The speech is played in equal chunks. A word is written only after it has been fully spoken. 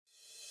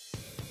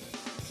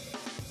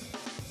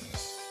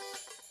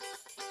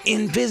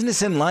In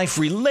business and life,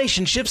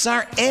 relationships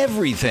are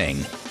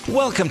everything.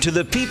 Welcome to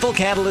the People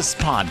Catalyst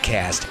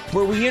podcast,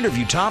 where we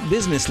interview top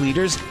business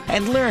leaders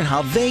and learn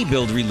how they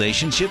build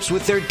relationships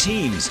with their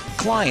teams,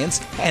 clients,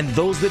 and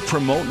those that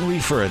promote and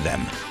refer them.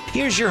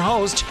 Here's your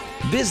host,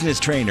 business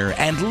trainer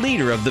and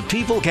leader of the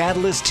People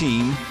Catalyst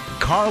team,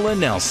 Carla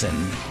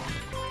Nelson.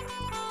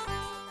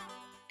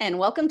 And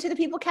welcome to the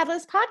People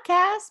Catalyst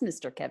podcast,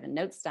 Mr. Kevin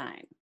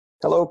Notestein.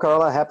 Hello,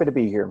 Carla. Happy to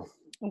be here.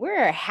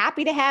 We're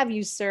happy to have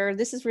you, sir.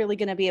 This is really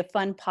going to be a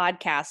fun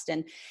podcast.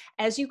 And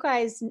as you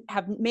guys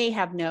may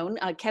have known,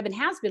 Kevin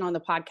has been on the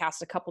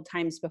podcast a couple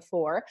times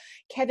before.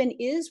 Kevin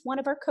is one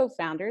of our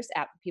co-founders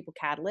at People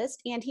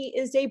Catalyst, and he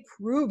is a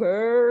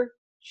prover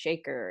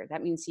shaker.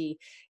 That means he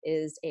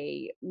is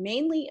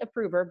mainly a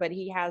prover, but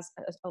he has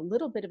a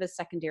little bit of a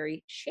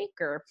secondary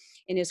shaker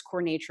in his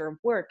core nature of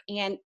work.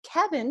 And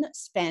Kevin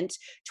spent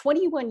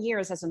 21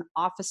 years as an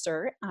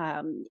officer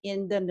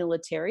in the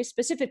military,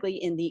 specifically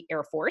in the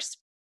Air Force,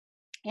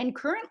 and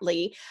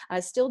currently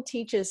still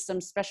teaches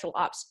some special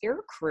ops air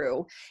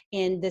crew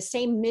in the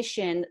same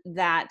mission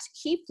that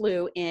he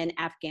flew in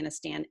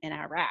Afghanistan and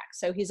Iraq.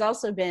 So he's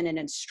also been an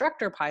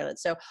instructor pilot.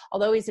 So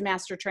although he's a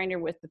master trainer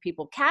with the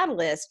People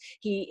Catalyst,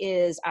 he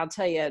is, I'll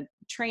tell you,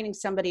 training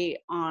somebody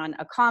on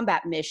a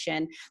combat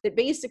mission that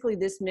basically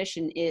this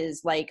mission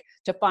is like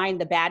to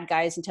find the bad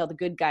guys and tell the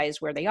good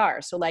guys where they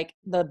are. So like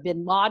the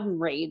Bin Laden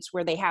raids,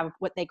 where they have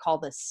what they call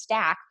the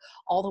stack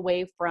all the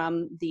way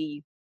from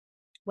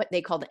what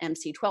they call the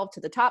MC-12 to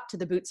the top, to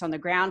the boots on the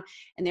ground.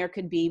 And there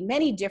could be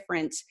many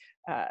different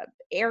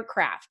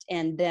aircraft.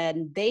 And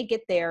then they get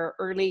there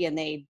early and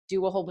they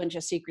do a whole bunch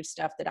of secret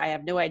stuff that I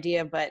have no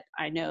idea, but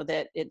I know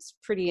that it's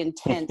pretty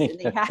intense. And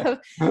they have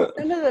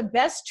some of the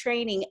best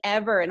training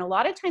ever. And a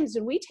lot of times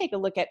when we take a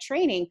look at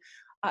training,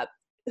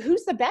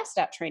 who's the best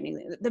at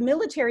training? The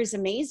military is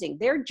amazing.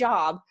 Their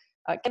job,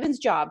 Kevin's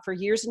job for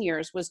years and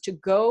years, was to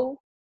go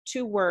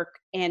to work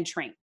and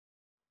train.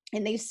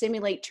 And they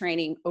simulate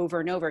training over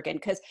and over again.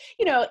 Because,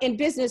 in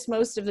business,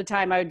 most of the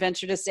time, I would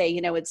venture to say,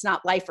 it's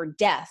not life or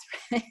death.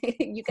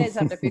 You guys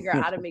have to figure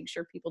out how to make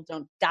sure people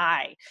don't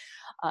die.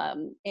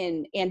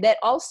 And that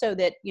also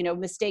that,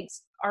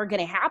 mistakes are going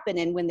to happen.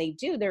 And when they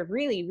do, they're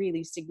really,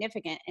 really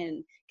significant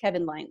in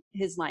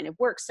his line of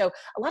work. So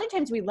a lot of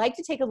times we like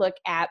to take a look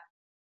at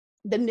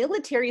the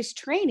military's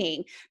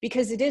training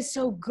because it is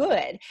so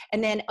good,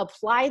 and then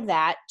apply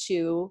that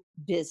to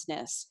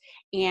business.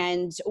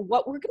 And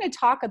what we're going to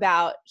talk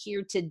about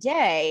here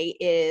today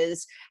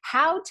is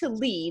how to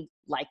lead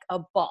like a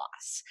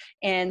boss.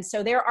 And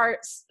so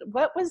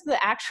what was the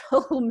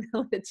actual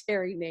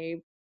military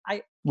name?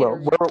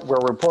 Where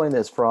we're pulling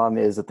this from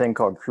is a thing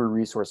called crew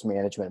resource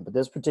management, but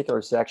this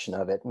particular section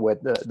of it,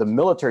 what the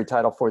military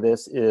title for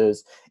this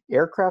is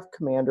Aircraft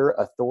Commander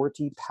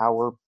Authority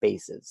Power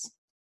Bases.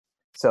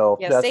 So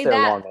yeah, say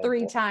that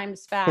 3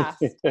 times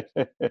fast.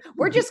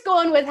 We're just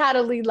going with how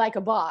to lead like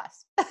a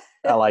boss.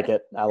 I like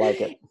it.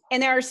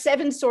 And there are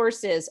 7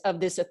 sources of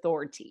this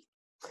authority.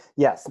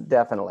 Yes,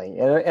 definitely.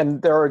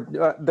 And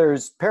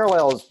there's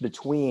parallels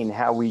between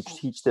how we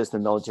teach this in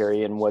the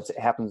military and what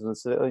happens in the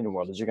civilian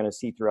world, as you're going to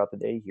see throughout the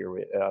day here,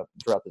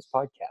 throughout this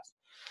podcast.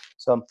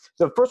 So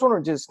the first one we're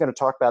just going to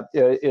talk about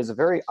is a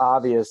very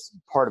obvious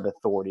part of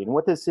authority. And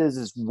what this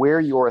is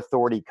where your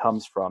authority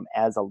comes from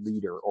as a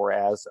leader or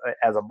as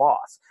a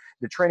boss.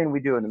 The training we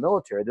do in the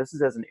military, this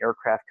is as an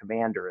aircraft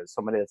commander, as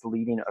somebody that's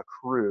leading a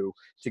crew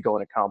to go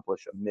and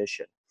accomplish a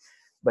mission.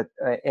 But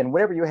and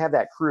whenever you have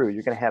that crew,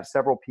 you're going to have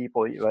several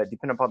people,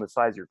 depending upon the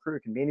size of your crew.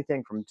 It can be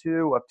anything from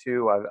 2 up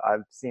to,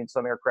 I've seen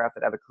some aircraft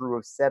that have a crew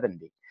of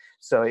 70.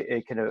 So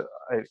it can,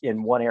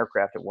 in one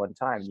aircraft at one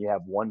time, you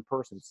have one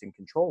person that's in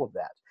control of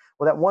that.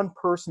 Well, that one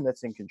person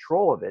that's in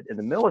control of it, in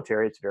the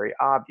military, it's very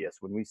obvious.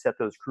 When we set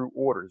those crew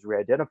orders, we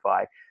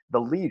identify the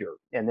leader.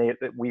 And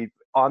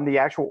on the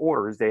actual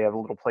orders, they have a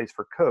little place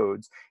for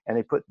codes, and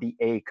they put the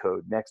A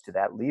code next to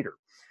that leader.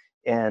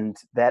 And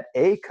that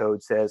A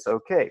code says,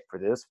 okay, for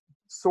this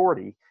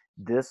sortie,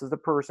 this is the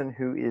person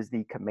who is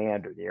the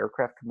commander, the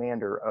aircraft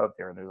commander of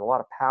there. And there's a lot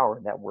of power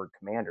in that word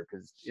commander,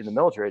 because in the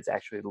military, it's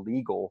actually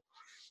legal.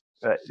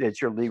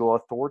 It's your legal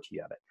authority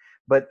of it.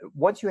 But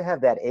once you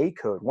have that A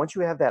code, once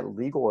you have that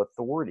legal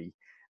authority,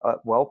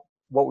 what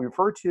we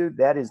refer to,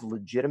 that is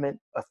legitimate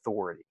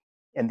authority.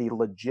 And the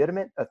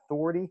legitimate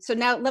authority. So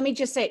now let me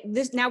just say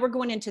this. Now we're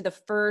going into the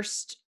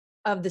first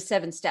of the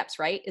 7 steps,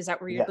 right? Is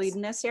that where you're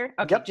leading us here?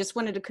 Okay. Yep. Just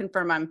wanted to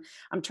confirm.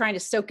 I'm trying to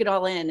soak it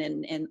all in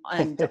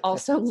and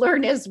also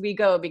learn as we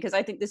go, because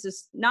I think this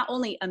is not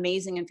only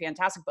amazing and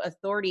fantastic, but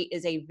authority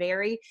is a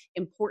very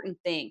important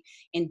thing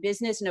in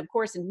business. And of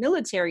course, in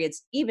military,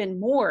 it's even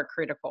more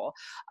critical.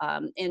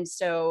 And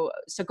so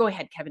go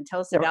ahead, Kevin,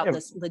 tell us about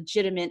this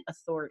legitimate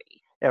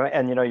authority.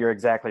 And you're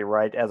exactly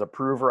right. As a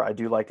prover, I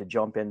do like to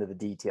jump into the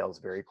details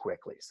very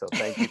quickly. So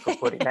thank you for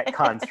putting that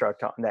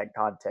construct on that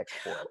context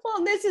for us.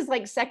 Well, this is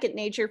like second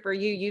nature for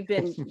you. You've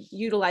been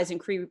utilizing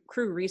crew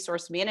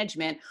resource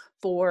management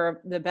for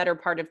the better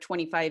part of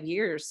 25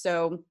 years.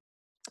 So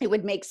it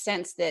would make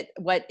sense that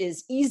what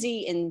is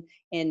easy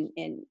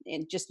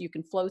and just you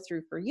can flow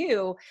through for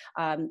you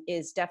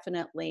is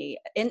definitely,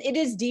 and it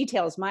is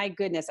details. My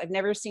goodness, I've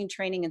never seen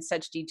training in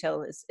such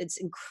detail. It's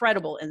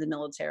incredible in the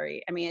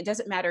military. I mean, it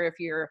doesn't matter if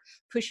you're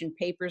pushing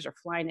papers or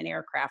flying an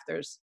aircraft.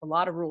 There's a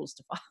lot of rules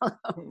to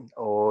follow.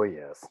 Oh,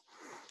 yes.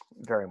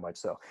 Very much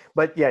so.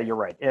 But yeah, you're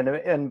right.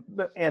 And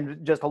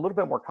just a little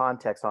bit more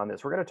context on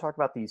this. We're going to talk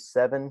about these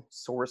 7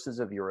 sources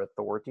of your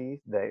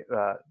authority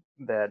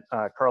that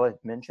Carla had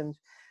mentioned.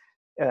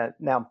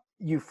 Now,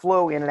 you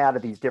flow in and out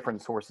of these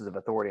different sources of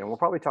authority, and we'll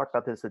probably talk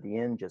about this at the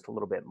end just a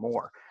little bit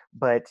more.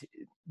 But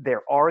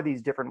there are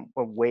these different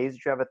ways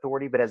that you have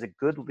authority, but as a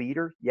good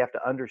leader, you have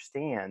to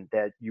understand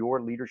that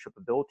your leadership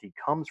ability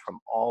comes from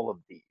all of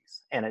these.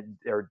 And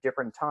there are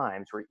different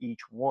times where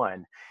each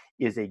one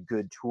is a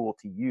good tool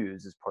to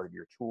use as part of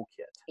your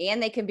toolkit.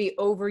 And they can be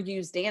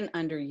overused and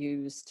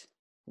underused.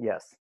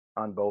 Yes,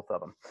 on both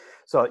of them.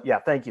 So yeah,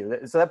 thank you.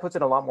 So that puts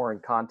it a lot more in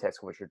context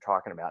of what you're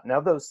talking about. Now,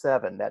 of those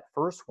 7, that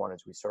first one,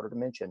 as we started to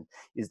mention,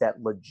 is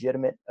that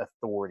legitimate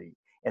authority.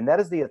 And that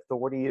is the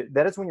authority,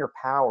 that is when your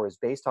power is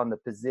based on the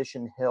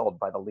position held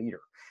by the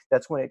leader.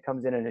 That's when it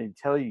comes in and they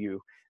tell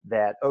you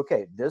that,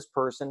 okay, this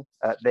person,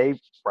 they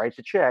write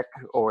the check,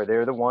 or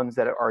they're the ones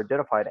that are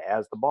identified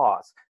as the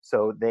boss.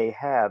 So they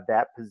have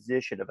that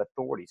position of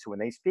authority. So when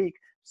they speak,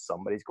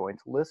 somebody's going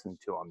to listen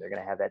to them. They're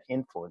going to have that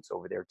influence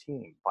over their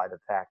team by the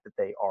fact that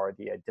they are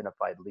the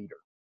identified leader.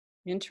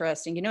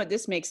 Interesting. You know what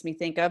this makes me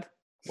think of?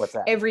 What's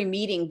that? Every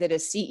meeting that a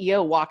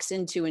CEO walks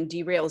into and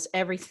derails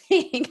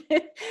everything,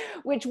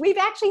 which we've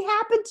actually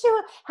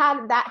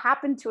had that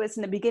happen to us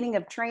in the beginning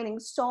of training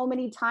so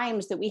many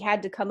times that we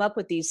had to come up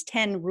with these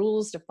 10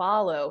 rules to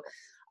follow.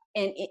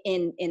 And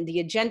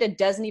the agenda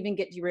doesn't even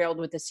get derailed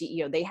with the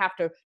CEO. They have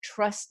to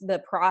trust the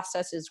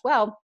process as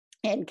well.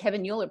 And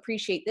Kevin, you'll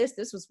appreciate this.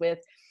 This was with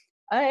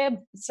a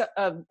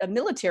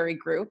military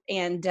group,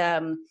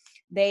 and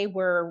they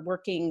were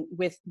working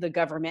with the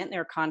government.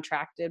 They're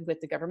contracted with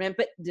the government,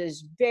 but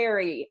there's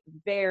very,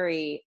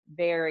 very,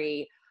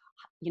 very,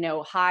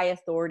 high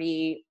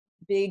authority,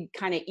 big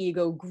kind of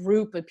ego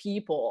group of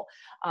people.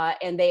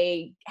 And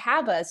they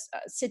have us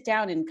sit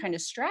down and kind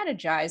of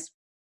strategize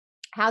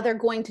how they're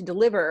going to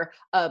deliver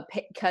a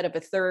pay cut of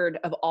 1/3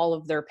 of all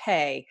of their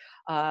pay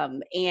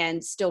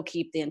and still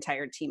keep the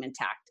entire team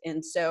intact.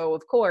 And so,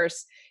 of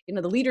course,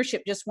 the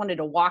leadership just wanted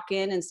to walk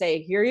in and say,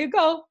 here you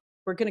go.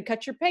 We're going to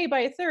cut your pay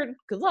by 1/3.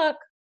 Good luck.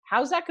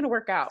 How's that going to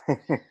work out?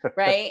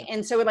 Right.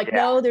 And so we're like,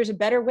 no, there's a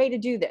better way to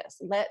do this.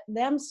 Let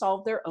them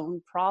solve their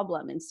own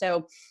problem. And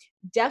so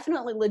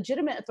definitely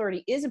legitimate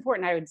authority is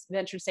important. I would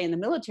venture to say in the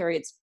military,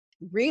 it's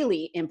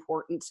really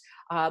important.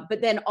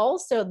 But then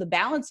also the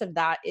balance of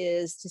that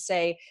is to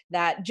say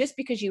that just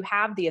because you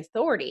have the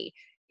authority,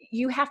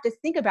 you have to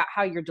think about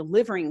how you're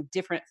delivering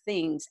different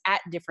things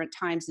at different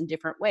times in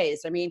different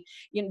ways. I mean,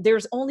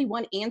 there's only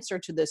one answer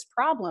to this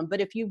problem, but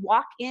if you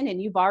walk in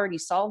and you've already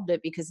solved it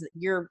because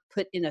you're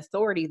put in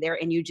authority there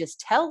and you just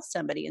tell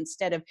somebody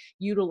instead of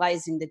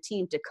utilizing the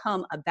team to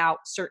come about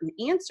certain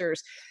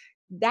answers,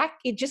 that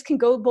it just can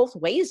go both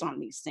ways on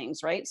these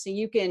things, right? So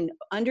you can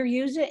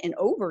underuse it and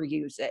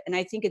overuse it. And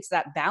I think it's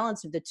that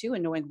balance of the two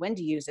and knowing when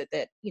to use it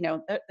that,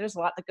 there's a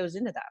lot that goes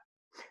into that.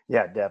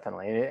 Yeah,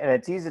 definitely. And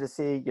it's easy to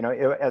see,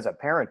 as a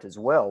parent as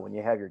well, when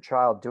you have your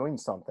child doing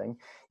something,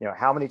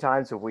 how many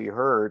times have we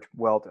heard,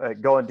 well,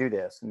 go and do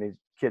this. And the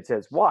kid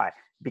says, why?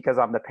 Because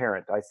I'm the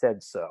parent. I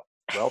said so.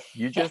 Well,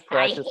 you just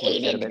practiced I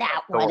hated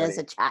that authority. one as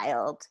a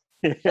child.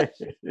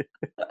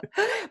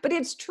 But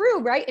it's true,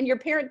 right? And your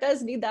parent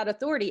does need that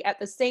authority. At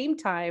the same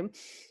time,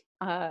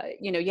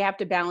 you have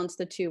to balance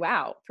the two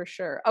out for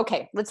sure.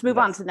 Okay, let's move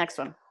on to the next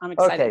one. I'm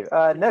excited.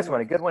 Okay, next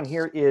one. A good one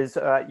here is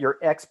your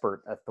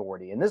expert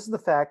authority. And this is the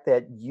fact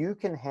that you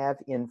can have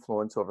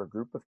influence over a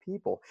group of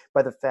people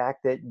by the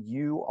fact that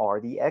you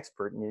are the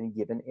expert in any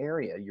given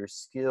area, your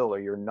skill or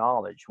your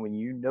knowledge. When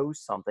you know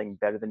something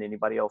better than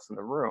anybody else in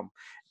the room,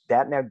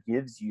 that now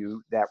gives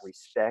you that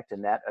respect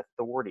and that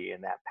authority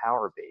and that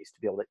power base to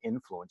be able to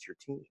influence your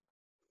team.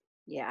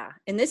 Yeah.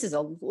 And this is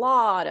a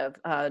lot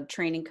of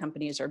training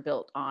companies are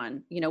built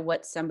on,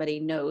 what somebody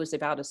knows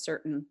about a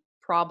certain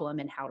problem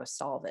and how to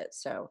solve it.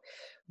 So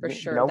for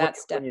sure,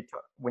 that's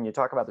when you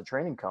talk about the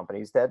training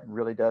companies, that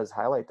really does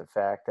highlight the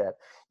fact that,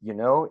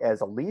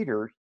 as a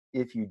leader,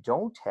 if you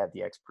don't have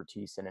the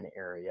expertise in an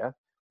area,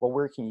 well,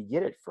 where can you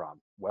get it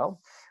from?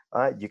 Well,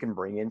 you can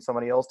bring in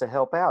somebody else to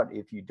help out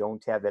if you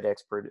don't have that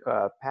expert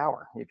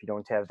power, if you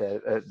don't have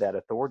that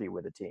authority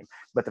with a team.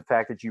 But the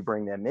fact that you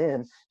bring them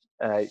in,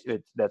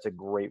 that's a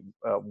great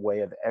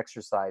way of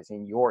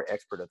exercising your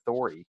expert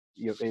authority.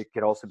 It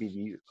could also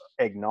be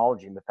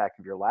acknowledging the fact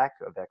of your lack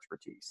of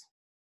expertise.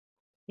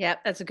 Yeah,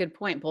 that's a good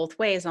point. Both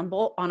ways on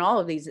all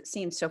of these, it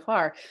seems so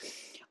far.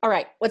 All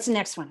right, what's the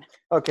next one?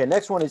 Okay,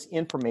 next one is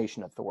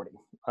information authority.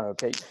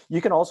 Okay, you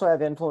can also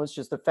have influence,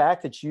 just the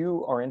fact that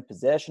you are in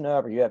possession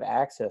of or you have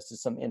access to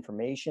some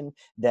information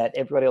that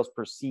everybody else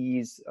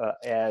perceives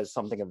as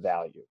something of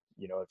value.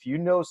 If you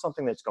know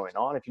something that's going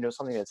on, if you know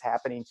something that's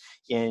happening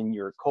in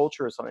your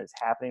culture, or something that's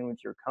happening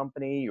with your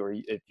company, or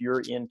if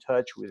you're in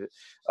touch with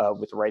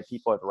the right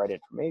people, have the right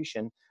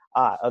information,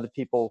 other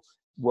people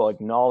will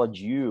acknowledge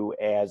you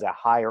as a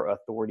higher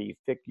authority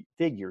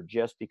figure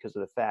just because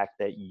of the fact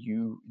that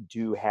you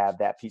do have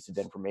that piece of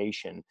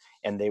information,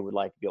 and they would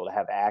like to be able to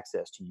have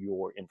access to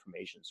your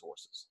information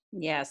sources.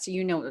 Yeah, so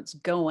you know what's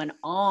going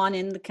on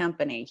in the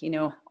company.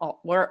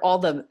 Where all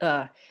the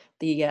Where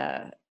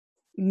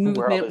all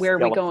movement, the where are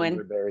we skeletons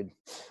are going? buried.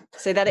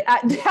 Say that. I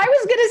was going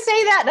to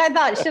say that, and I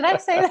thought, should I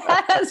say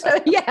that?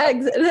 So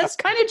yeah, that's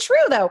kind of true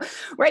though,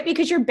 right?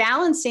 Because you're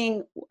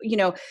balancing,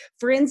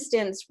 for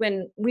instance,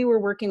 when we were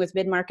working with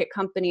mid-market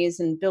companies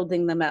and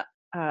building them up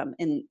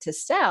and to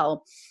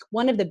sell,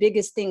 one of the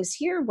biggest things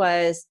here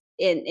was,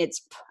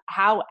 it's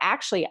how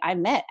actually I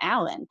met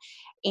Alan.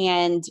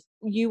 And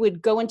you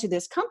would go into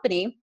this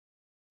company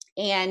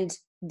and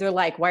they're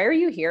like, why are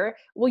you here?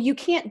 Well, you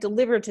can't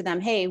deliver to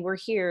them, hey, we're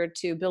here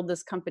to build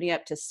this company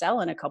up to sell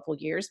in a couple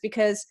years,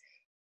 because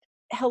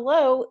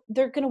hello,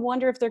 they're going to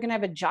wonder if they're going to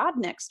have a job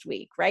next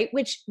week, right?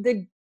 Which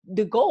the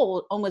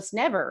goal almost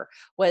never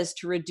was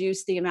to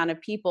reduce the amount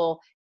of people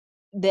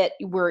that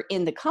were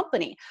in the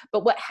company.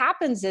 But what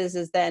happens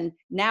is then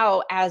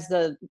now, as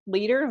the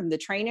leader and the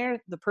trainer,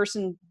 the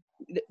person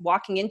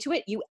walking into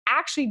it, you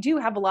actually do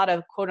have a lot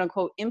of quote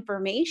unquote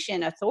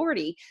information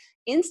authority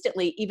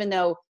instantly, even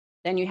though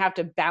then you have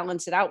to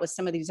balance it out with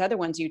some of these other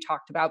ones you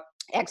talked about,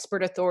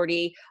 expert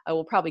authority. I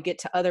will probably get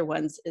to other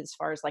ones as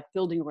far as like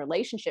building a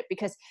relationship,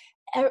 because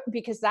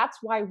that's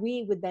why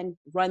we would then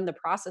run the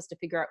process to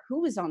figure out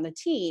who was on the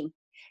team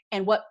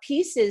and what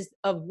pieces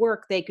of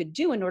work they could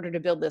do in order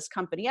to build this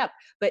company up.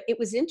 But it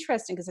was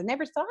interesting because I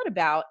never thought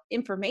about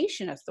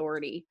information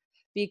authority,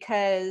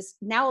 because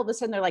now all of a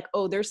sudden they're like,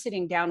 oh, they're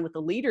sitting down with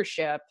the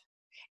leadership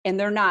and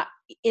they're not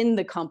in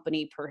the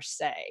company per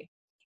se.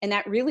 And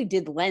that really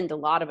did lend a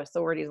lot of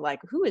authority,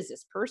 like, who is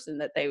this person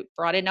that they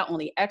brought in, not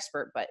only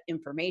expert, but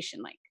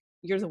information, like,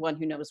 you're the one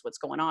who knows what's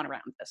going on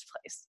around this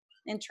place.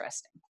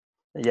 Interesting.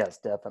 Yes,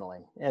 definitely.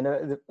 And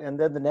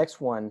then the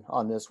next one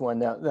on this one,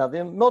 now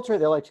the military,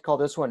 they like to call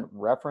this one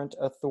referent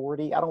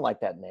authority. I don't like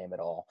that name at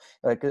all.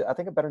 I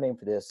think a better name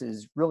for this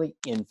is really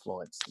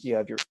influence. You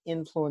have your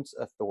influence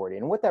authority.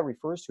 And what that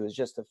refers to is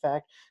just the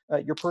fact,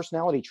 your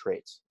personality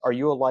traits. Are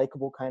you a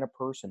likable kind of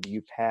person? Do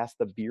you pass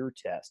the beer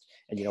test?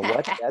 And you know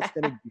what? That's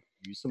going to give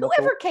you some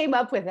authority. Whoever came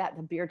up with that,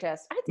 the beer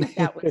test, I think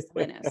that was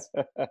Linus.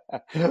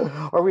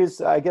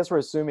 I guess we're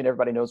assuming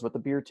everybody knows what the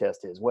beer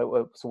test is.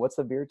 So what's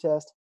the beer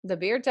test? The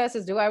beer test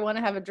is, do I want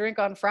to have a drink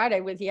on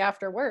Friday with you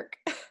after work?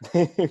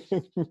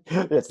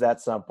 It's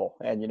that simple.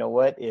 And you know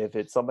what? If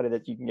it's somebody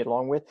that you can get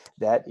along with,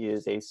 that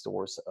is a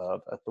source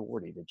of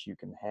authority that you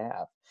can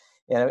have.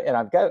 And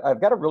I've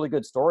got a really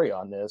good story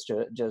on this,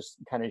 just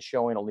kind of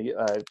showing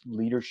a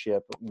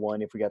leadership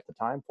one, if we got the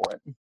time for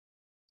it.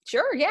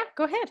 Sure. Yeah.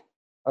 Go ahead.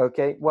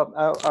 Okay. Well,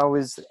 I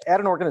was at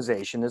an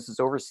organization. This is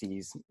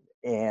overseas,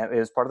 and it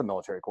was part of the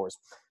military, of course,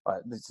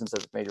 since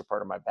it's a major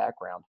part of my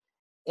background.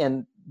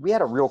 And we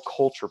had a real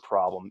culture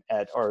problem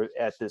at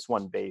this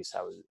one base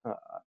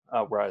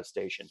where I was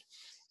stationed,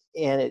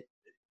 and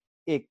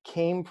it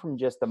came from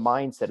just the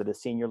mindset of the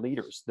senior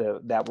leaders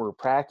that were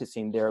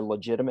practicing their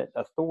legitimate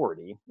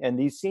authority. And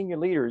these senior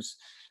leaders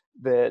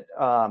that,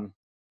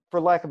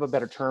 for lack of a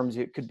better terms,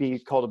 it could be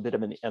called a bit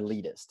of an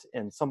elitist,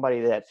 and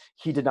somebody that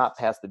he did not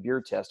pass the beer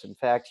test. In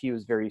fact, he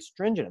was very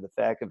stringent of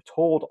the fact of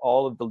told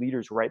all of the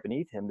leaders right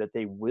beneath him that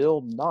they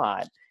will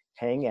not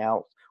hang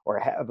out or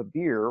have a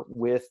beer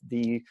with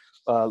the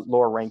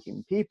lower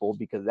ranking people,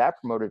 because that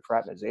promoted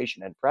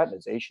fraternization, and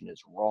fraternization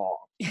is wrong.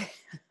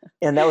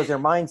 And that was their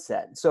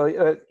mindset.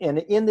 So and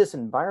in this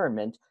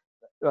environment,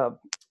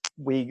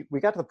 we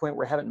got to the point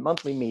where we're having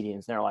monthly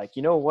meetings, and they're like,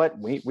 you know what,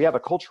 we have a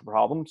culture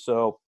problem,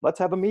 so let's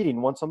have a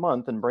meeting once a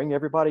month and bring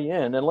everybody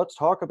in, and let's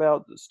talk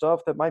about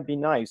stuff that might be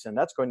nice, and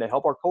that's going to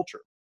help our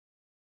culture.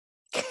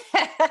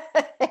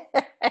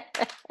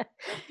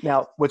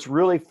 Now, what's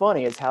really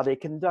funny is how they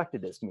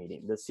conducted this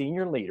meeting. The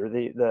senior leader,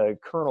 the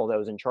colonel that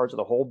was in charge of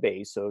the whole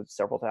base, so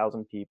several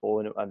thousand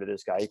people under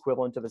this guy,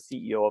 equivalent to the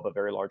CEO of a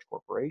very large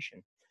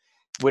corporation,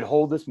 would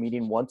hold this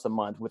meeting once a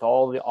month with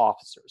all the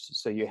officers.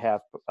 So you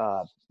have,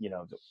 10%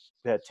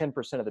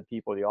 of the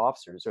people, the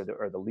officers,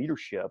 or the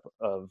leadership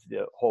of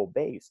the whole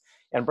base,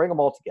 and bring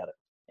them all together.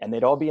 And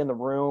they'd all be in the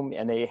room,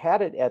 and they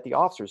had it at the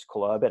officers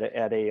club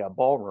at a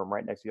ballroom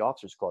right next to the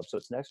officers club. So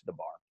it's next to the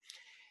bar.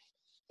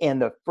 And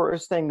the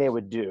first thing they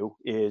would do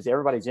is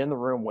everybody's in the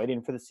room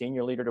waiting for the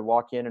senior leader to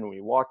walk in. And when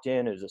he walked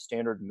in, it was a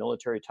standard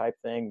military type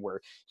thing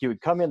where he would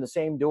come in the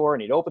same door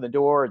and he'd open the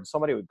door and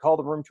somebody would call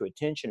the room to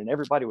attention, and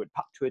everybody would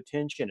pop to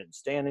attention and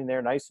standing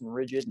there nice and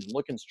rigid and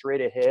looking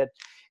straight ahead.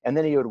 And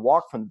then he would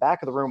walk from the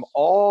back of the room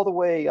all the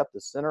way up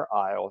the center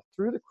aisle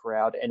through the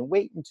crowd and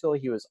wait until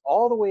he was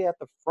all the way at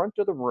the front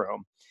of the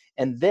room.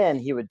 And then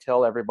he would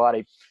tell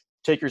everybody,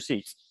 take your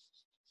seats.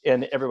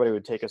 And everybody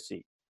would take a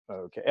seat.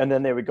 Okay. And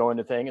then they would go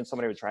into thing and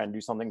somebody would try and do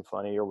something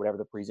funny or whatever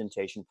the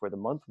presentation for the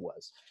month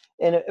was.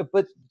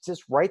 But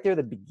just right there,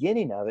 the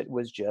beginning of it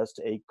was just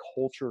a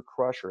culture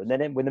crusher. And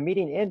then when the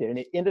meeting ended, and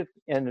it ended,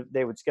 and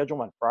they would schedule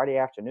them on Friday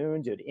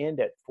afternoons, it would end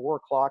at 4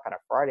 o'clock on a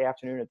Friday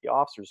afternoon at the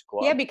officers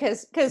club. Yeah,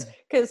 because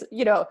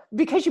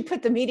you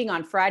put the meeting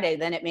on Friday,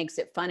 then it makes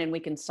it fun and we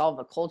can solve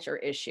a culture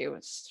issue.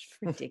 It's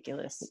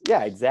ridiculous.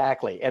 Yeah,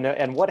 exactly.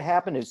 And what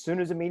happened as soon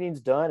as the meeting's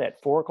done at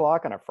 4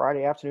 o'clock on a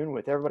Friday afternoon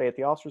with everybody at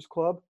the officers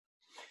club?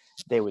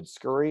 They would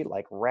scurry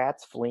like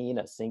rats fleeing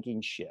a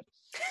sinking ship.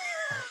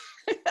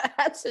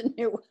 That's a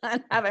new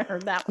one. I haven't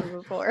heard that one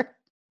before.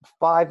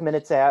 5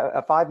 minutes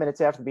after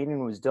the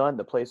meeting was done,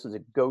 the place was a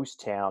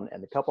ghost town,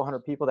 and the couple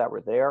hundred people that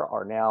were there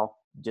are now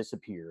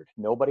disappeared.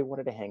 Nobody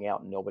wanted to hang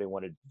out, and nobody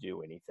wanted to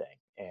do anything.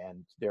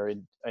 And their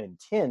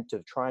intent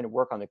of trying to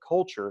work on the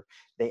culture,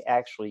 they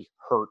actually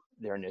hurt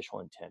their initial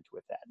intent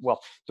with that.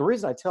 Well, the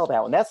reason I tell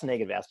that one, that's the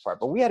negative aspect part,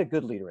 but we had a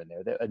good leader in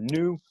there, a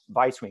new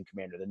vice wing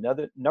commander,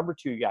 the number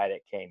 2 guy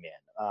that came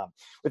in.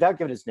 Without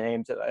giving his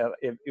name,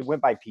 it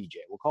went by PJ.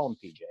 We'll call him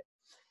PJ.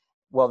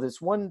 Well,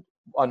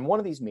 on one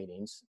of these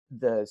meetings,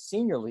 the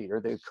senior leader,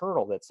 the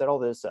colonel that set all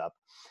this up,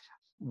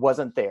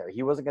 wasn't there.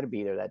 He wasn't going to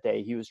be there that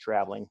day. He was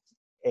traveling,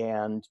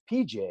 and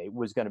PJ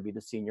was going to be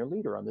the senior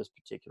leader on this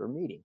particular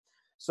meeting.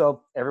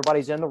 So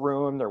everybody's in the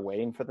room, they're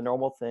waiting for the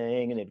normal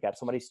thing, and they've got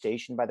somebody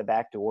stationed by the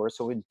back door.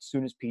 So as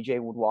soon as PJ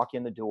would walk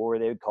in the door,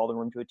 they would call the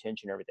room to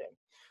attention and everything.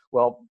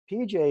 Well,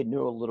 PJ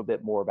knew a little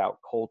bit more about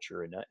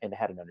culture and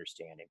had an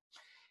understanding.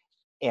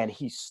 And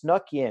he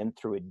snuck in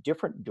through a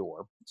different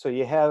door. So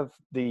you have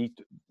it'd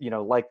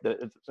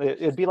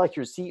be like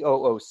your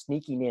COO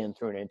sneaking in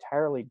through an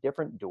entirely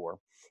different door.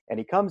 And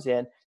he comes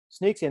in,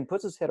 sneaks in,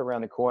 puts his head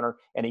around the corner,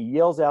 and he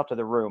yells out to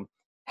the room,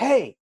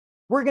 "Hey,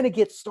 we're going to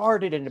get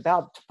started in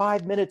about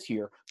 5 minutes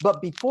here.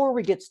 But before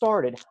we get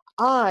started,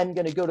 I'm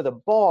going to go to the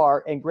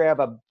bar and grab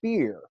a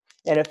beer.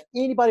 And if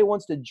anybody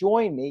wants to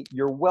join me,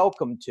 you're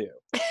welcome to."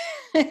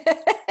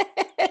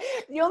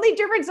 The only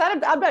difference,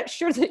 I'm not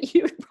sure that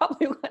you would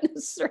probably want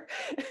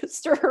to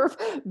serve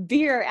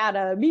beer at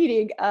a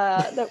meeting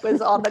that was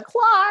on the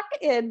clock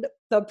in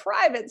the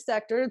private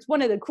sector. It's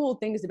one of the cool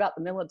things about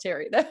the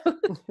military, though.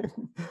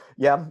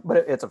 Yeah,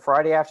 but it's a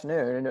Friday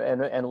afternoon,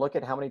 and look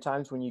at how many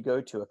times when you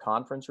go to a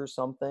conference or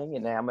something,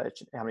 and how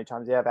many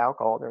times you have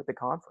alcohol there at the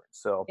conference.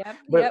 So, yep.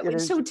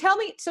 So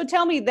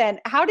tell me then,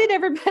 how did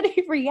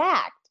everybody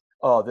react?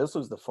 Oh, this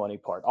was the funny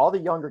part. All the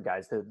younger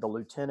guys, the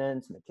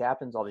lieutenants and the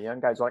captains, all the young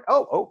guys are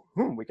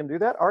like, we can do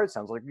that. All right,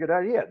 sounds like a good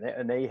idea.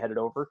 And they headed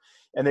over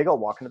and they go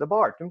walk into the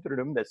bar.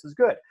 This is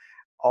good.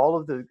 All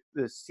of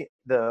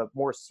the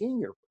more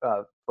senior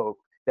folk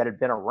that had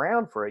been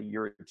around for a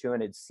year or two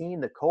and had seen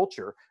the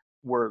culture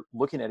were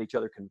looking at each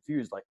other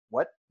confused, like,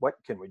 what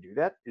can we do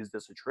that? Is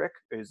this a trick?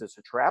 Is this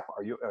a trap?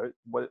 Are you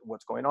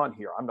what's going on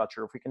here? I'm not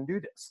sure if we can do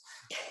this.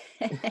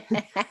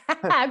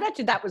 I bet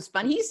you that was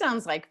fun. He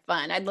sounds like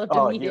fun. I'd love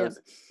to meet him.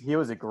 He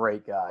was a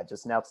great guy,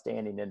 just an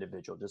outstanding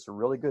individual, just a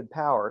really good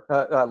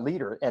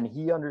leader, and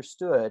he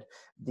understood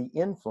the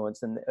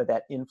influence and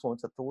that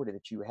influence authority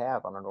that you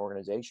have on an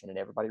organization, and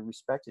everybody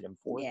respected him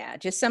for it. Yeah,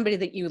 just somebody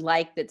that you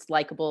like, that's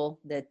likable,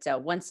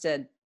 that wants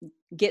to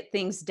get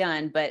things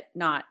done, but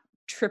not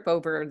trip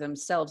over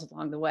themselves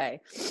along the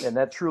way. And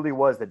that truly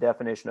was the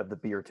definition of the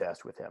beer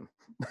test with him.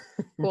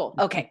 Cool.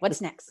 Okay,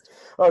 what's next?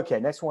 Okay,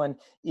 next one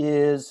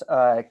is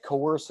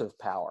coercive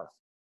power.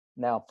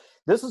 Now,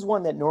 this is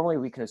one that normally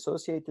we can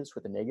associate this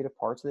with the negative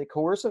parts of it.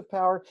 Coercive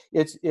power,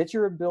 it's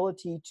your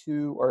ability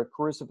to, or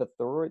coercive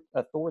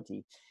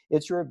authority,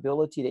 it's your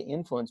ability to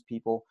influence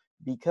people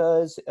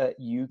because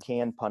you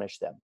can punish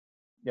them.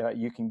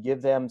 You can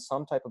give them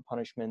some type of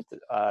punishment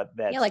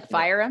that, like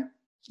fire them.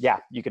 Yeah,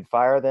 you could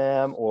fire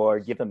them or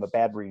give them a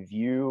bad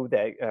review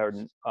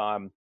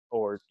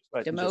or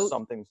just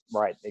something.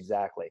 Right,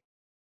 exactly.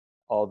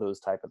 All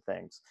those type of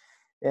things.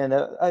 And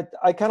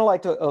I kind of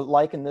like to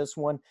liken this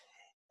one.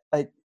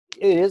 It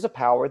is a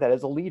power that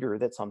as a leader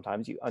that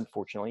sometimes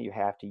unfortunately you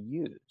have to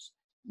use.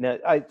 Now,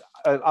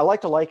 I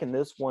like to liken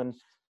this one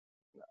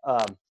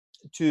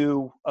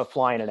to a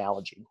flying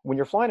analogy. When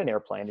you're flying an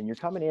airplane and you're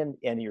coming in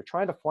and you're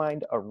trying to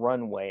find a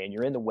runway and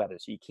you're in the weather,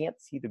 so you can't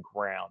see the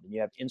ground and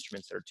you have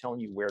instruments that are telling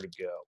you where to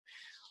go.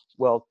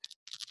 Well,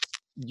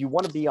 you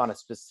want to be on a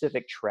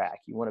specific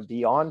track. You want to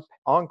be on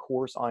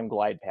course, on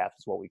glide path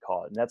is what we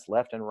call it. And that's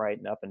left and right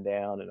and up and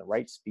down and the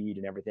right speed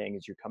and everything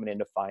as you're coming in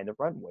to find the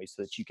runway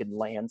so that you can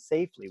land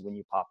safely when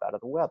you pop out of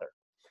the weather.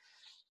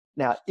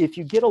 Now, if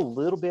you get a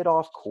little bit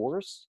off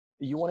course,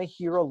 you want to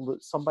hear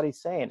somebody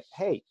saying,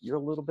 "Hey, you're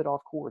a little bit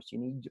off course. You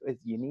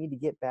need to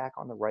get back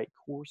on the right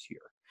course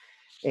here."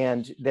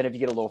 And then if you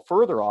get a little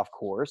further off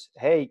course,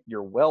 "Hey,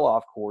 you're well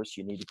off course.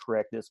 You need to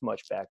correct this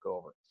much back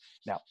over."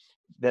 Now,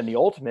 then the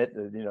ultimate,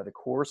 the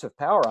coercive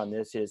power on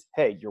this is,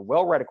 "Hey, you're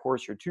well right of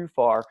course. You're too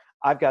far.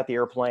 I've got the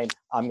airplane.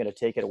 I'm going to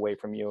take it away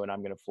from you, and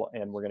I'm going to fly,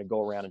 and we're going to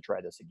go around and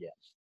try this again."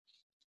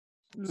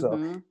 So,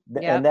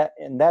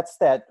 and that's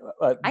that.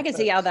 I can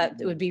see how that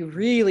would be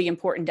really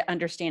important to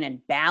understand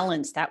and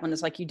balance that one.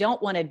 It's like, you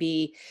don't want to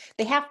be,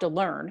 they have to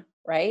learn,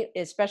 right?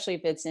 Especially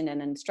if it's in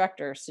an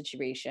instructor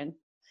situation.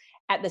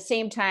 At the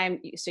same time,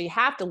 so you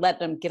have to let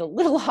them get a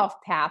little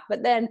off path,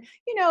 but then,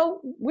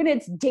 when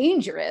it's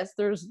dangerous,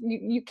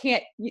 you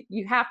can't,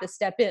 you have to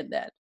step in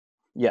then.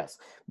 Yes,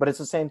 but it's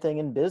the same thing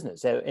in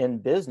business. In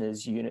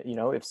business,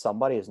 if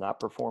somebody is not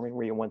performing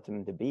where you want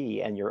them to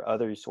be, and your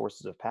other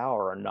sources of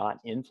power are not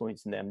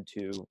influencing them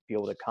to be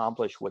able to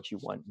accomplish what you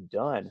want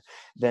done,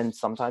 then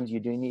sometimes you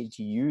do need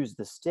to use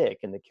the stick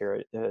and the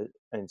carrot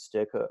and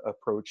stick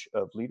approach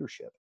of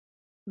leadership.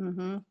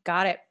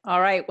 Got it.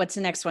 All right. What's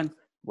the next one?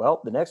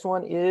 Well, the next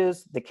one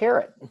is the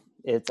carrot.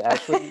 It's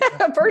actually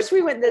first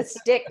we went the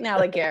stick, now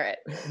the carrot.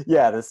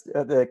 Yeah,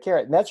 the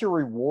carrot, and that's your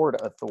reward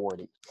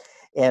authority.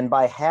 And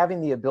by having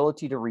the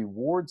ability to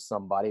reward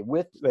somebody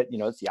with,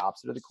 it's the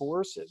opposite of the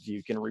coercive.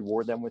 You can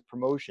reward them with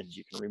promotions.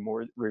 You can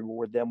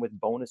reward them with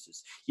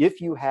bonuses. If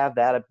you have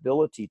that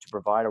ability to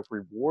provide a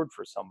reward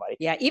for somebody.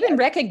 Yeah, even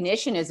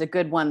recognition is a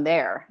good one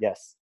there.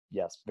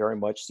 Yes, very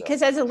much so.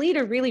 Because as a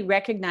leader, really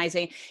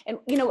recognizing, and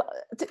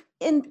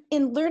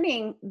in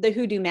learning the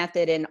Hoodoo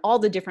method and all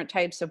the different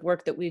types of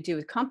work that we do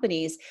with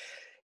companies,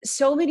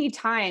 so many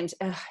times,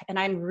 and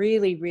I'm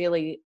really,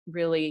 really,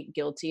 really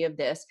guilty of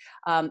this,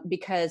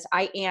 because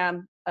I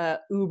am a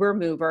Uber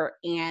mover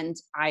and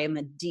I am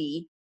a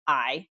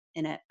DI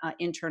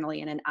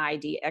internally and an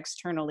ID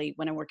externally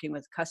when I'm working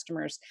with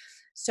customers.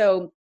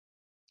 So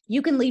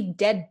you can leave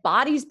dead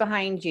bodies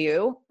behind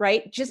you,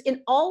 right? Just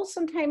in all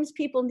sometimes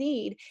people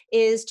need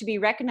is to be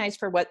recognized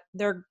for what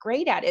they're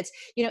great at. It's,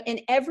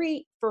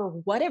 for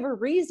whatever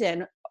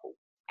reason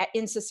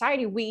in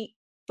society, we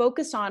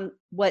focus on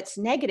what's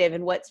negative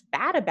and what's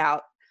bad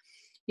about,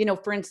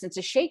 for instance,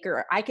 a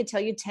shaker. I could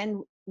tell you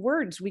 10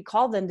 words we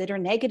call them that are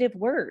negative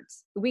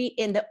words.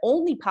 And the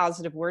only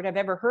positive word I've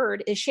ever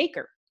heard is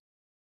shaker,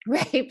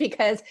 right?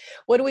 Because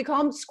what do we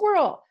call them?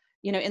 Squirrel.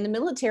 In the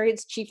military,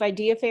 it's chief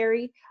idea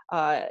fairy.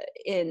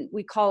 And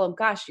we call them,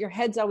 gosh, your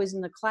head's always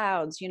in the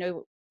clouds,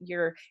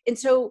 and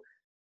so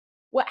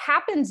what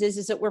happens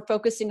is that we're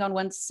focusing on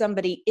when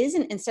somebody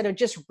isn't, instead of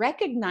just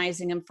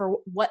recognizing them for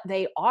what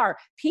they are.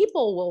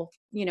 People will,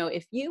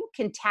 if you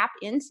can tap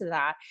into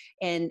that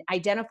and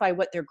identify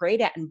what they're great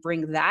at and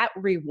bring that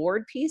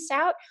reward piece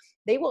out,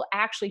 they will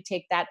actually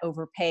take that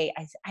over pay.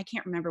 I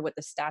can't remember what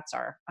the stats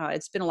are.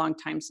 It's been a long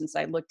time since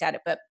I looked at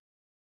it, but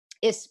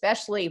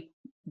especially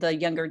the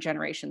younger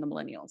generation, the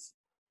millennials.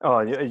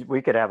 Oh,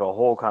 we could have a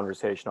whole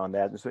conversation on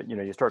that. So,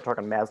 you start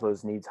talking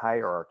Maslow's needs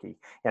hierarchy,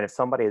 and if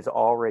somebody has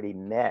already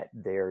met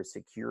their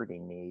security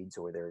needs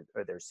or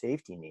their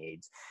safety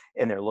needs,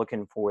 and they're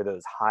looking for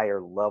those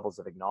higher levels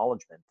of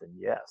acknowledgement, then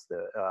yes,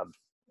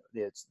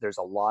 there's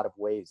a lot of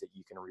ways that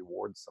you can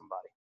reward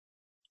somebody.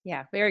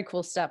 Yeah, very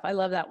cool stuff. I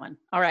love that one.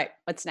 All right,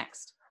 what's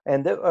next?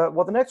 And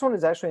the next one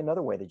is actually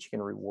another way that you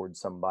can reward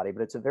somebody,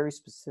 but it's a very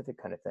specific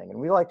kind of thing. And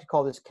we like to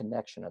call this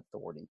connection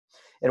authority.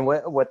 And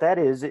what that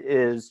is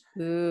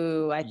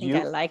ooh, I think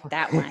I like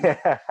that one.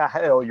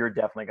 Oh, you're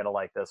definitely going to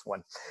like this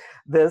one.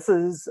 This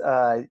is,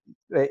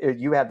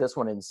 you have this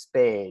one in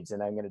spades,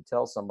 and I'm going to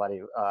tell somebody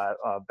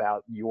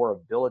about your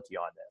ability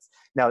on this.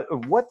 Now,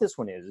 what this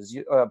one is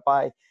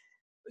by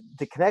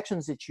the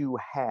connections that you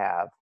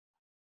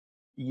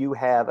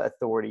have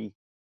authority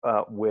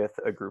with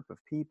a group of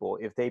people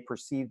if they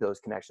perceive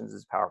those connections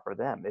as power for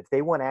them. If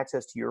they want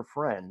access to your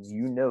friends,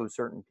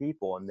 certain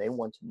people, and they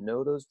want to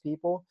know those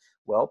people,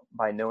 well,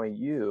 by knowing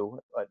you,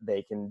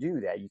 they can do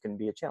that. You can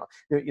be a channel.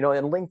 In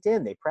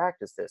LinkedIn, they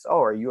practice this.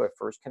 Oh, are you a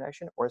first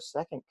connection or a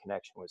second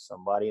connection with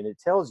somebody? And it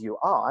tells you,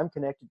 I'm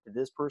connected to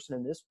this person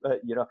and this,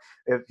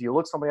 if you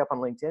look somebody up on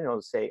LinkedIn,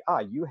 it'll say,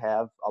 you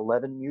have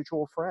 11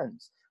 mutual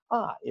friends.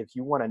 If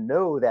you want to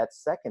know that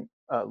second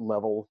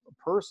level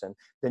person,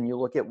 then you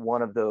look at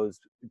one of those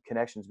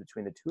connections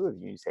between the two of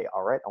you. You say,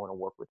 all right, I want to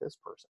work with this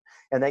person.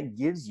 And that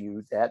gives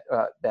you that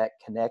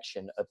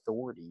connection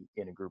authority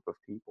in a group of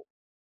people.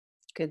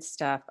 Good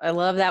stuff. I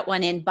love that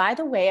one. And by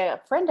the way,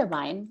 a friend of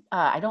mine,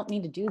 I don't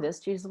mean to do this,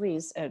 geez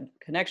Louise,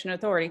 connection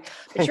authority,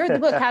 but she wrote the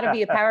book, How to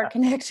Be a Power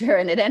Connector,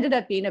 and it ended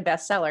up being a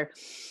bestseller.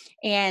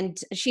 And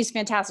she's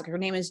fantastic. Her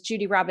name is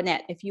Judy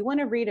Robinette. If you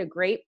want to read a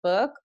great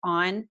book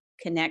on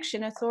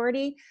connection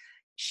authority,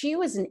 she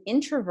was an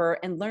introvert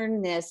and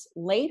learned this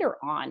later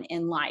on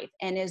in life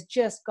and has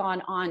just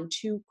gone on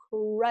to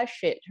crush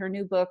it. Her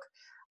new book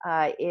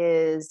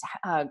is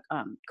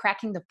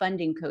Cracking the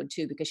Funding Code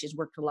too, because she's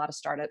worked with a lot of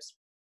startups,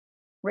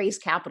 raise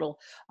capital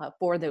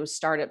for those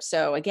startups.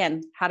 So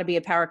again, How to Be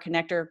a Power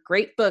Connector,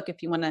 great book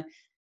if you want to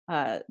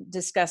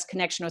discuss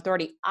connection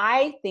authority.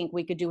 I think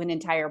we could do an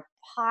entire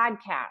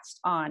podcast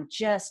on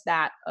just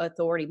that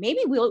authority.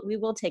 Maybe we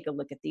will take a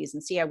look at these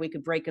and see how we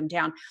could break them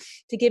down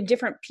to give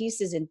different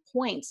pieces and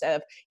points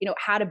of,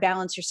 how to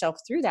balance yourself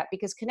through that,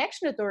 because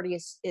connection authority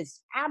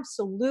is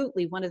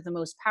absolutely one of the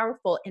most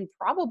powerful and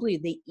probably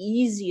the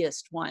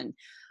easiest one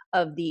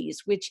of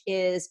these, which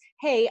is,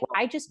 hey,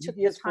 I just took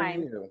the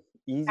time.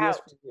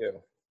 Easiest for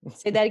you.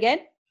 Say that again.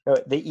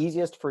 The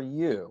easiest for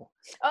you.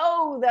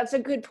 Oh, that's a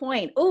good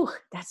point. Oh,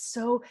 that's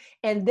so.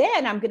 And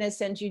then I'm going to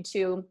send you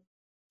to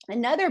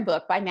another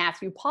book by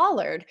Matthew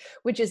Pollard,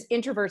 which is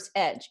Introvert's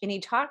Edge. And he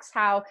talks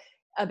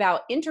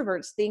about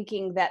introverts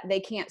thinking that they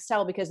can't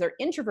sell because they're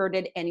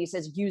introverted. And he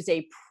says, use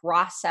a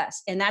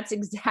process. And that's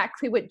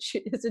exactly what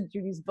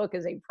Judy's book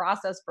is, a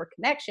process for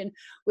connection,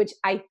 which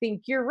I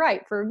think you're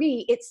right. For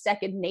me, it's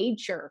second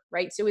nature,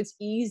 right? So it's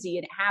easy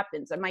and it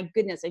happens. And my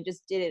goodness, I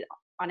just did it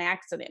on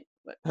accident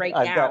right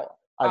now,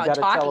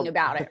 talking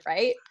about it,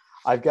 right?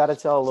 I've got to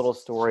tell a little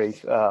story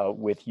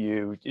with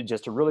you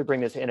just to really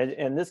bring this in.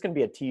 And this can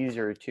be a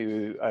teaser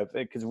to,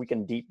 because we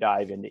can deep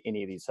dive into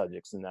any of these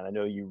subjects. And I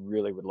know you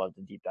really would love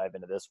to deep dive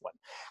into this one.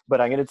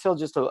 But I'm going to tell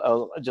just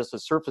a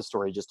surface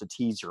story, just a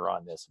teaser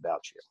on this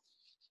about you.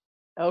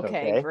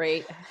 Okay?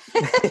 Great.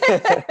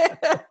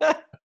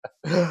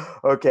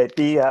 Okay.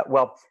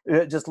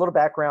 Just a little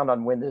background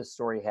on when this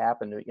story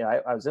happened. You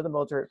know, I was in the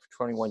military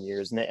for 21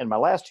 years. And my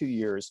last 2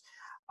 years,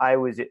 I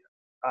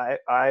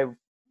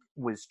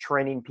was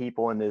training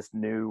people in this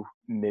new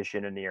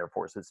mission in the Air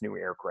Force, this new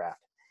aircraft.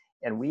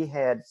 And we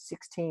had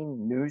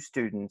 16 new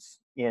students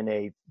in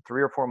a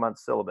 3 or 4 month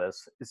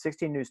syllabus,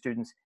 16 new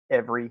students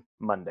every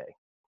Monday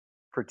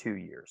for 2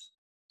 years.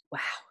 Wow.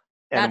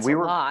 That's a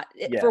lot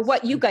for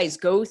what you guys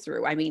go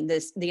through. I mean,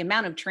 the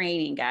amount of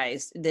training,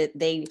 guys, that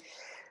they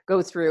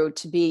go through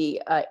to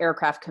be an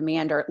aircraft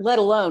commander, let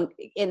alone,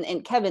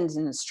 and Kevin's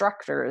an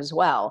instructor as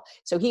well.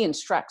 So he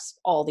instructs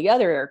all the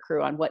other air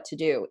crew on what to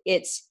do.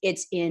 It's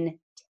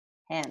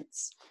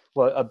intense.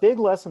 Well, a big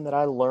lesson that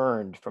I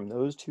learned from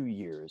those 2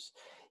 years.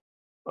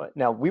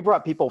 Now, we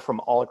brought people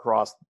from all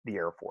across the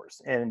Air Force,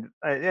 and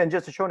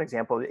just to show an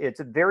example, it's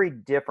very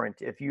different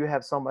if you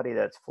have somebody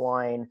that's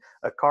flying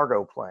a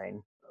cargo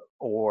plane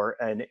or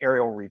an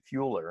aerial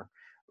refueler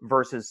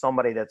versus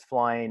somebody that's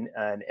flying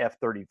an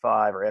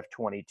F-35 or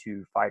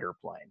F-22 fighter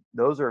plane.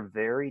 Those are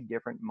very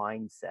different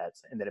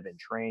mindsets and that have been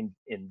trained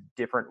in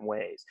different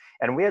ways.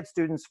 And we had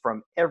students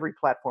from every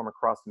platform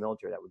across the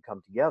military that would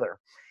come together.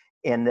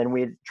 And then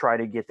we'd try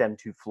to get them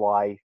to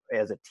fly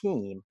as a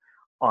team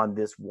on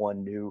this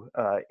one new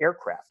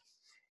aircraft.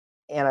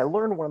 And I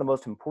learned one of the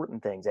most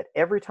important things, that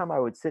every time I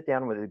would sit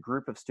down with a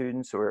group of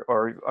students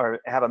or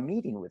have a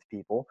meeting with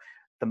people,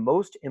 the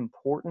most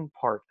important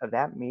part of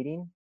that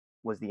meeting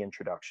was the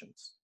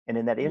introductions. And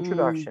in that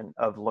introduction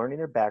of learning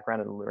their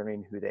background and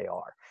learning who they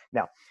are.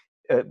 Now,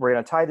 we're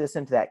going to tie this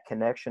into that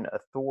connection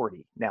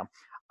authority. Now,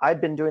 I'd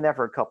been doing that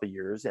for a couple of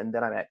years, and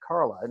then I met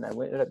Carla, and I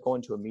ended up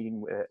going to a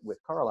meeting with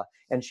Carla,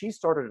 and she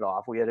started it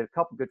off. We had a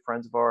couple of good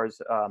friends of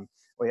ours.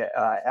 We had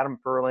Adam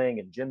Furling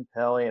and Jim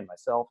Pelly and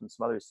myself and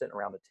some others sitting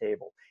around the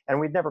table, and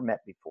we'd never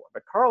met before.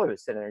 But Carla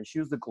was sitting there, and she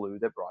was the glue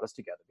that brought us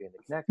together, being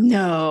the connector.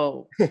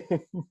 No.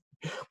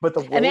 But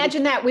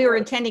imagine that we were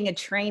attending a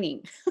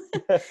training.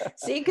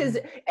 See,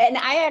 and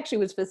I actually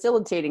was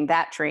facilitating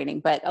that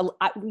training, but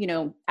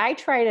I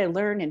try to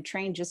learn and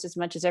train just as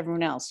much as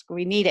everyone else.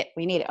 We need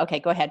it. Okay,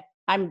 go ahead.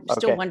 I'm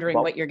still wondering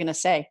what you're going to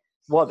say.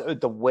 Well,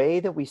 the way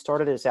that we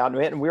started this out,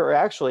 and we were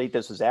actually,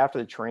 this was after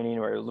the training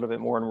or a little bit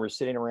more, and we were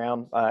sitting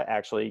around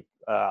having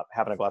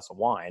a glass of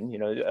wine,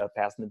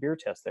 passing the beer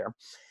test there.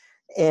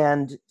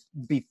 And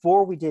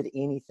before we did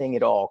anything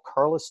at all,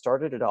 Carla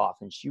started it off,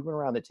 and she went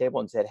around the table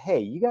and said, "Hey,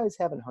 you guys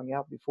haven't hung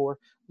out before.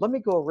 Let me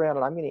go around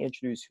and I'm going to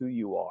introduce who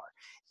you are."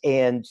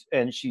 And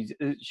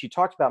she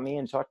talked about me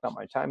and talked about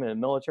my time in the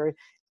military.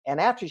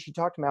 And after she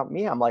talked about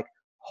me, I'm like,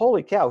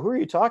 holy cow, who are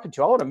you talking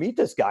to? I want to meet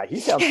this guy.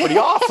 He sounds pretty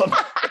awesome.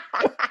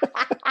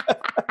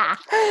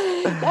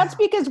 That's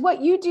because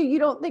what you do, you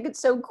don't think it's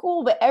so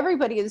cool, but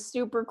everybody is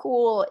super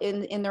cool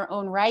in their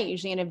own right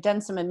usually and have done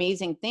some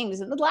amazing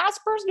things. And the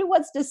last person who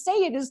wants to say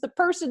it is the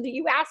person that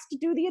you asked to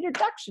do the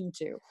introduction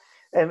to.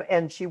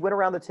 And she went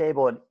around the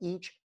table, and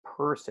each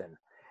person,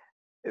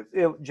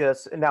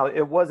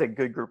 it was a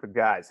good group of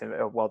guys. And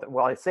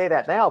well, I say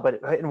that now,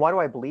 and why do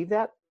I believe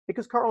that?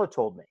 Because Carla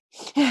told me.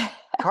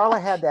 Carla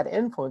had that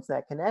influence,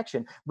 that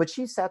connection, but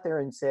she sat there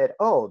and said,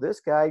 "Oh, this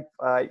guy,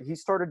 he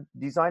started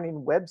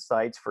designing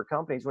websites for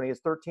companies when he was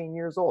 13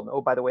 years old. And,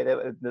 oh, by the way,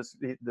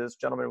 this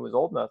gentleman was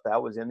old enough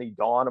that was in the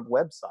dawn of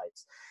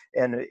websites,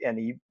 and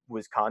he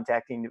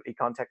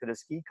contacted a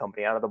ski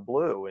company out of the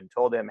blue and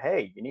told them,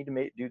 hey, you need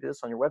to do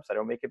this on your website.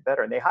 It'll make it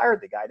better. And they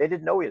hired the guy. They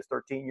didn't know he was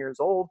 13 years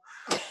old."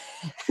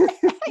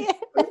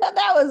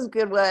 That was a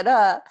good one.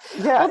 Yeah.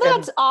 Well,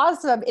 that's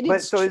awesome.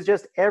 So it's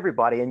just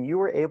everybody, and you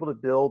were able to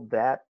build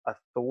that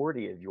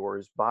authority of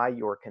yours by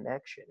your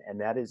connection,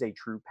 and that is a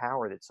true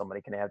power that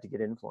somebody can have to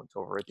get influence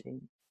over a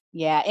team.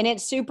 Yeah, and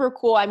it's super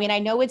cool. I mean, I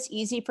know it's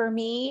easy for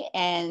me,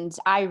 and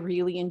I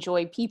really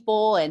enjoy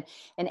people, and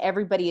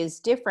everybody is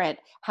different.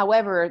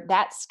 However,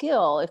 that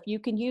skill, if you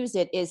can use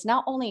it, is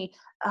not only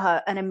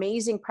an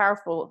amazing,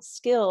 powerful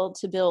skill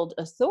to build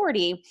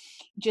authority,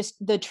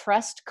 just the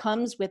trust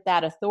comes with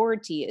that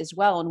authority as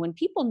well. And when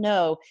people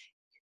know,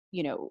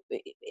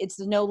 it's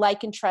the know,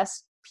 like, and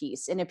trust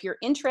piece. And if you're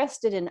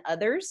interested in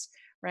others,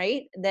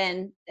 right,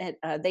 then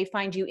they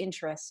find you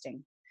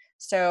interesting.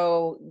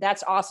 So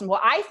that's awesome.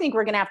 Well, I think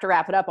we're going to have to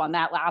wrap it up on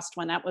that last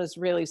one. That was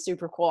really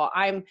super cool.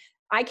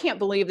 I can't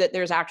believe that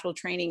there's actual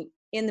training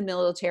in the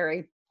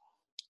military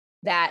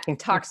that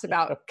talks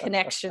about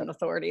connection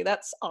authority.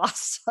 That's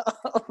awesome.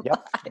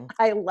 Yep.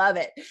 I love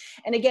it.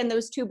 And again,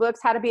 those two books,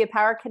 How to Be a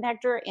Power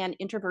Connector and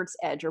Introvert's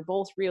Edge, are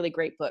both really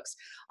great books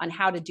on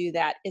how to do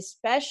that,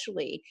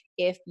 especially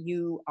if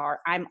you are,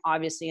 I'm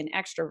obviously an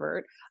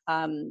extrovert,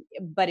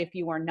 but if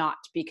you are not,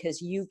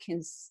 because you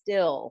can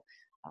still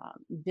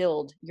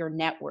build your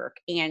network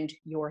and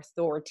your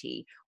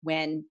authority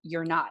when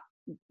you're not,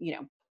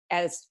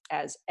 as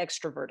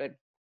extroverted.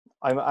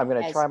 I'm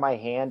going to try my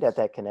hand at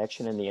that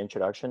connection in the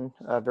introduction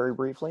very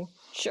briefly.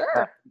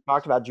 Sure.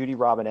 Talked about Judy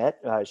Robinette.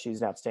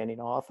 She's an outstanding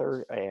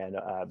author and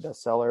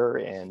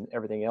bestseller and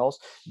everything else.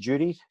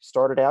 Judy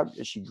started out,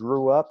 she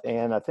grew up,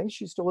 and I think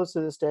she still is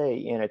to this day,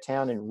 in a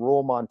town in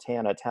rural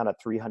Montana, a town of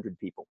 300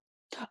 people.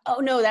 Oh,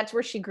 no, that's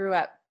where she grew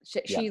up.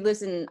 She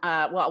lives in,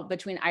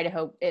 between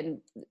Idaho, and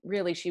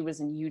really she was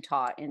in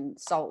Utah in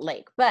Salt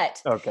Lake.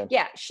 But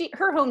yeah,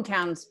 her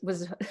hometown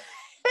was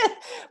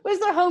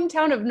the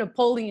hometown of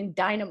Napoleon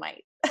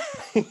Dynamite.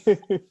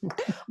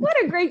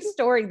 What a great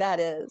story that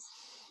is.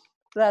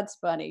 That's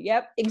funny.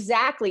 Yep,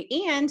 exactly.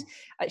 And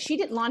she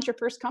didn't launch her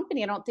first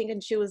company, I don't think,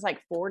 until she was like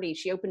 40.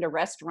 She opened a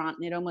restaurant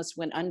and it almost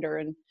went under.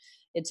 And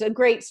it's a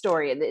great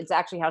story. It's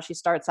actually how she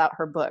starts out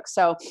her book.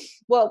 So,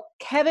 well,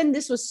 Kevin,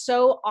 this was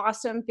so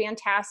awesome.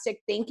 Fantastic.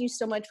 Thank you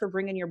so much for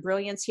bringing your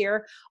brilliance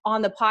here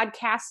on the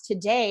podcast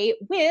today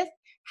with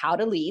How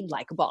to Lead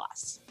Like a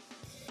Boss.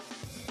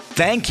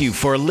 Thank you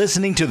for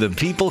listening to the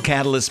People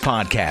Catalyst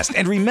podcast.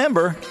 And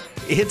remember,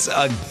 it's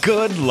a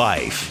good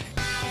life.